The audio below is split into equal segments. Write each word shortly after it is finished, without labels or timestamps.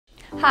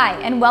Hi,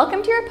 and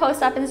welcome to your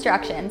post-op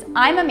instructions.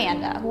 I'm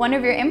Amanda, one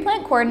of your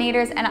implant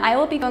coordinators, and I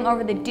will be going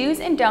over the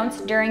do's and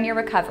don'ts during your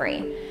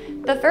recovery.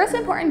 The first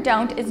important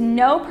don't is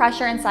no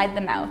pressure inside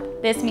the mouth.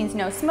 This means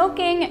no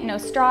smoking, no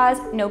straws,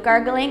 no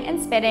gargling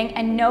and spitting,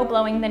 and no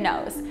blowing the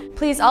nose.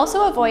 Please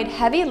also avoid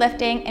heavy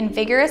lifting and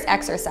vigorous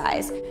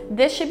exercise.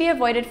 This should be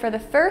avoided for the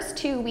first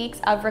 2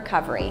 weeks of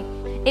recovery.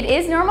 It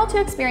is normal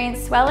to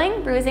experience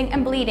swelling, bruising,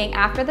 and bleeding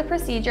after the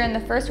procedure in the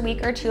first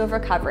week or two of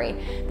recovery.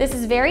 This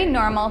is very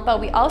normal,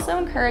 but we also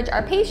encourage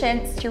our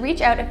patients to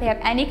reach out if they have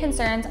any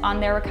concerns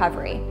on their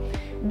recovery.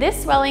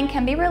 This swelling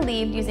can be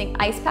relieved using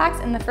ice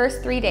packs in the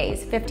first 3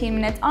 days, 15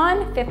 minutes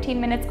on,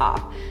 15 minutes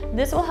off.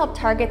 This will help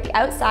target the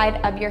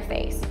outside of your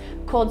face.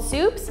 Cold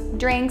soups,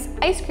 drinks,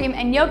 ice cream,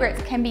 and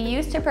yogurts can be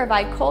used to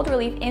provide cold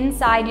relief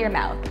inside your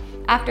mouth.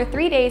 After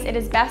 3 days, it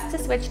is best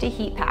to switch to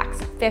heat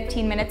packs,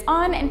 15 minutes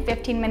on and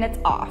 15 minutes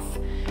off.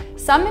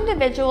 Some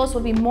individuals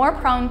will be more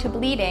prone to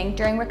bleeding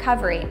during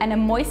recovery, and a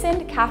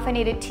moistened,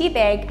 caffeinated tea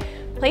bag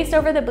placed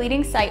over the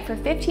bleeding site for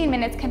 15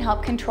 minutes can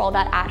help control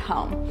that at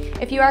home.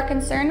 If you are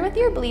concerned with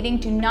your bleeding,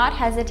 do not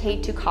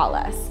hesitate to call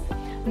us.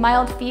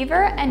 Mild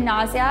fever and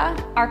nausea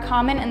are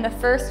common in the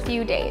first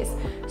few days.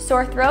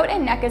 Sore throat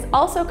and neck is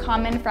also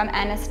common from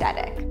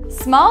anesthetic.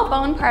 Small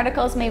bone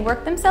particles may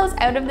work themselves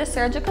out of the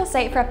surgical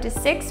site for up to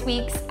 6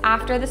 weeks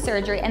after the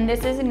surgery, and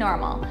this is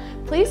normal.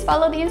 Please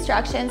follow the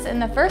instructions in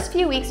the first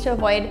few weeks to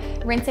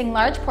avoid rinsing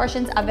large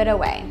portions of it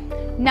away.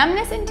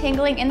 Numbness and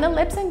tingling in the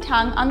lips and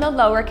tongue on the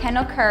lower can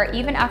occur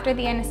even after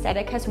the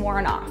anesthetic has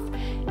worn off.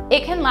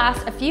 It can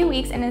last a few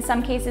weeks and in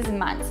some cases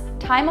months.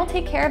 Time will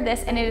take care of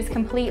this, and it is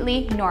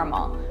completely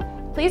normal.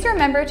 Please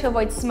remember to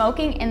avoid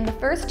smoking in the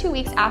first 2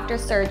 weeks after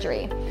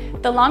surgery.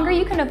 The longer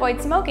you can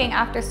avoid smoking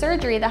after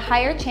surgery, the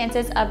higher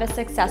chances of a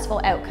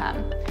successful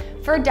outcome.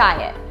 For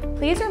diet,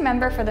 please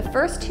remember for the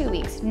first 2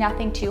 weeks,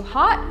 nothing too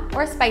hot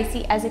or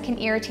spicy as it can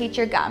irritate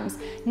your gums,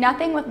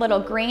 nothing with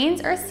little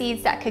grains or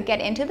seeds that could get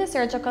into the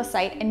surgical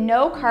site, and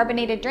no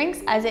carbonated drinks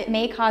as it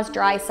may cause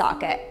dry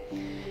socket.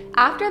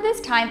 After this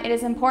time, it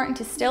is important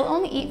to still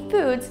only eat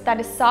foods that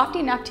is soft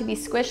enough to be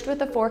squished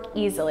with a fork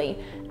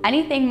easily.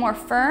 Anything more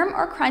firm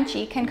or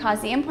crunchy can cause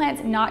the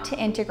implants not to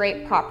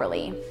integrate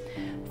properly.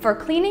 For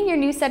cleaning your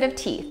new set of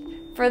teeth,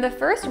 for the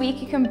first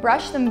week, you can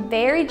brush them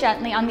very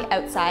gently on the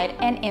outside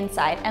and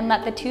inside and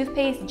let the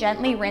toothpaste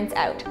gently rinse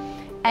out.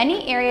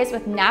 Any areas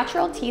with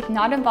natural teeth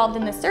not involved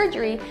in the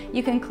surgery,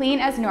 you can clean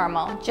as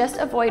normal, just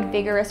avoid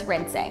vigorous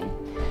rinsing.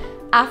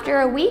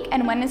 After a week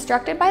and when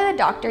instructed by the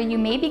doctor, you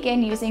may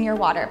begin using your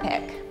water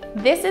pick.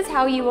 This is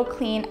how you will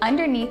clean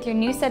underneath your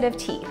new set of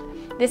teeth.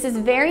 This is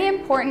very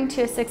important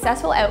to a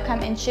successful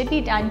outcome and should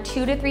be done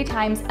 2 to 3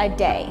 times a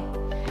day.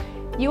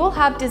 You will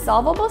have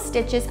dissolvable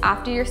stitches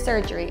after your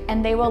surgery,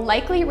 and they will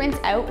likely rinse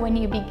out when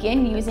you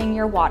begin using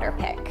your water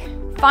pick.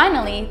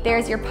 Finally,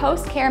 there's your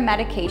post-care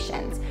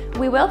medications.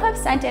 We will have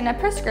sent in a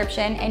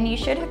prescription, and you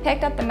should have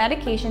picked up the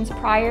medications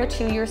prior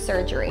to your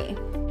surgery.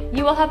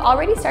 You will have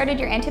already started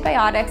your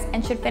antibiotics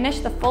and should finish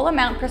the full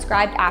amount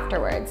prescribed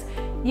afterwards.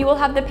 You will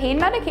have the pain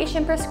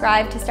medication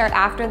prescribed to start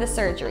after the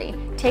surgery,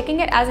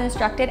 taking it as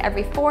instructed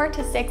every 4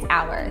 to 6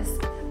 hours.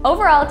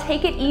 Overall,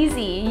 take it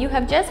easy. You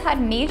have just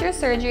had major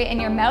surgery and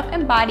your mouth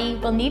and body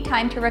will need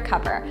time to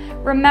recover.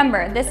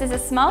 Remember, this is a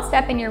small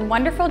step in your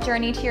wonderful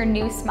journey to your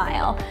new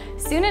smile.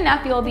 Soon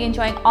enough, you will be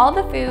enjoying all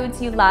the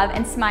foods you love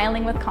and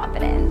smiling with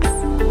confidence.